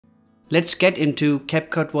let's get into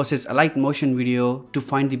CapCut versus Alight Motion video to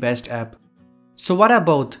find the best app. So what are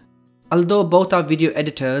both? Although both are video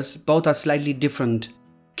editors, both are slightly different.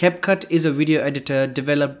 CapCut is a video editor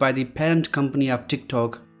developed by the parent company of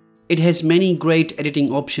TikTok. It has many great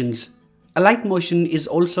editing options. Alight Motion is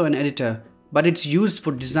also an editor, but it's used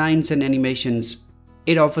for designs and animations.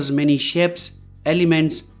 It offers many shapes,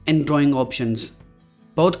 elements, and drawing options.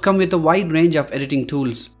 Both come with a wide range of editing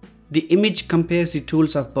tools. The image compares the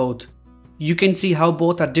tools of both. You can see how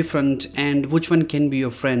both are different and which one can be your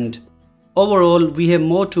friend. Overall, we have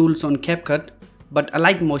more tools on CapCut, but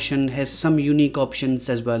Alight Motion has some unique options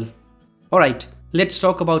as well. Alright, let's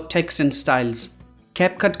talk about text and styles.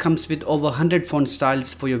 CapCut comes with over 100 font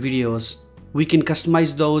styles for your videos. We can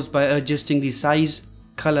customize those by adjusting the size,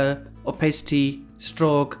 color, opacity,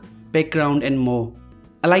 stroke, background and more.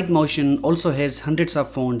 Alight Motion also has hundreds of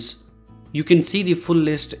fonts. You can see the full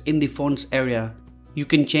list in the fonts area. You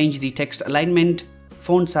can change the text alignment,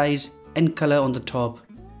 font size and color on the top.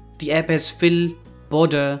 The app has fill,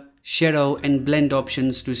 border, shadow and blend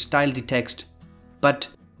options to style the text. But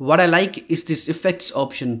what I like is this effects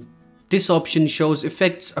option. This option shows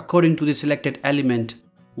effects according to the selected element.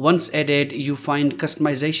 Once added, you find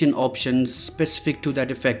customization options specific to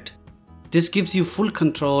that effect. This gives you full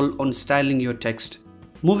control on styling your text.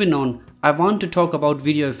 Moving on, I want to talk about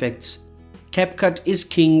video effects. CapCut is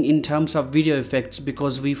king in terms of video effects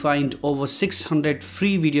because we find over 600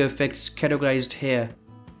 free video effects categorized here.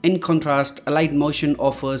 In contrast, Alight Motion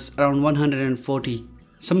offers around 140,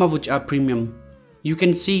 some of which are premium. You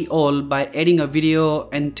can see all by adding a video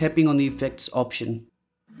and tapping on the effects option.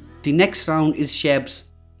 The next round is shapes.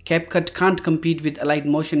 CapCut can't compete with Alight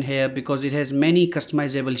Motion here because it has many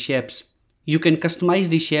customizable shapes. You can customize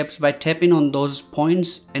the shapes by tapping on those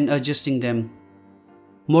points and adjusting them.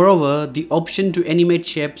 Moreover, the option to animate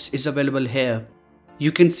shapes is available here.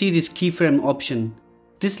 You can see this keyframe option.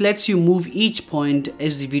 This lets you move each point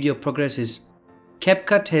as the video progresses.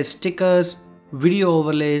 CapCut has stickers, video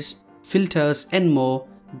overlays, filters and more,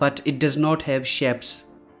 but it does not have shapes.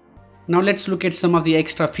 Now let's look at some of the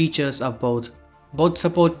extra features of both. Both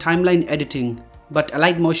support timeline editing, but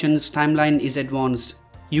Alight Motion's timeline is advanced.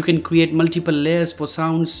 You can create multiple layers for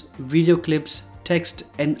sounds, video clips, text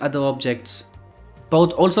and other objects.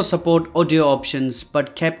 Both also support audio options,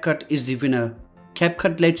 but CapCut is the winner.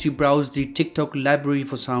 CapCut lets you browse the TikTok library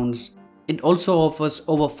for sounds. It also offers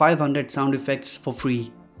over 500 sound effects for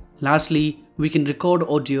free. Lastly, we can record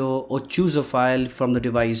audio or choose a file from the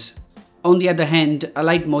device. On the other hand,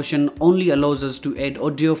 Alight Motion only allows us to add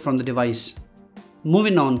audio from the device.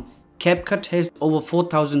 Moving on, CapCut has over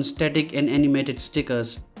 4000 static and animated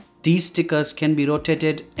stickers. These stickers can be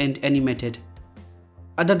rotated and animated.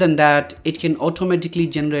 Other than that, it can automatically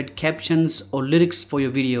generate captions or lyrics for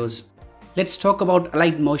your videos. Let's talk about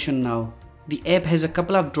Alight Motion now. The app has a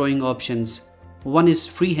couple of drawing options. One is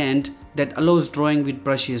freehand that allows drawing with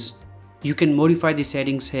brushes. You can modify the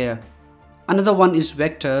settings here. Another one is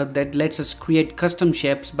vector that lets us create custom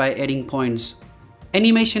shapes by adding points.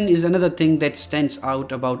 Animation is another thing that stands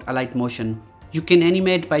out about Alight Motion. You can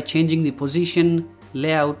animate by changing the position,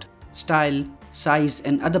 layout, style, size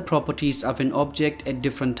and other properties of an object at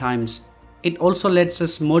different times. It also lets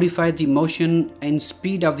us modify the motion and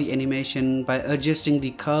speed of the animation by adjusting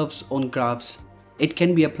the curves on graphs. It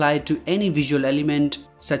can be applied to any visual element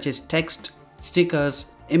such as text,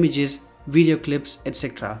 stickers, images, video clips,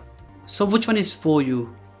 etc. So which one is for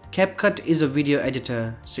you? CapCut is a video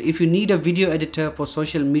editor, so if you need a video editor for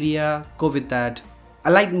social media, go with that.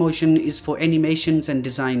 Alight Motion is for animations and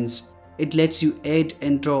designs. It lets you add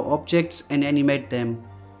and draw objects and animate them.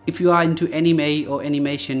 If you are into anime or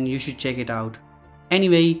animation, you should check it out.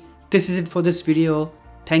 Anyway, this is it for this video.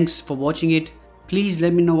 Thanks for watching it. Please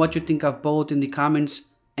let me know what you think of both in the comments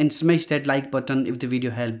and smash that like button if the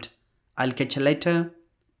video helped. I'll catch you later.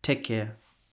 Take care.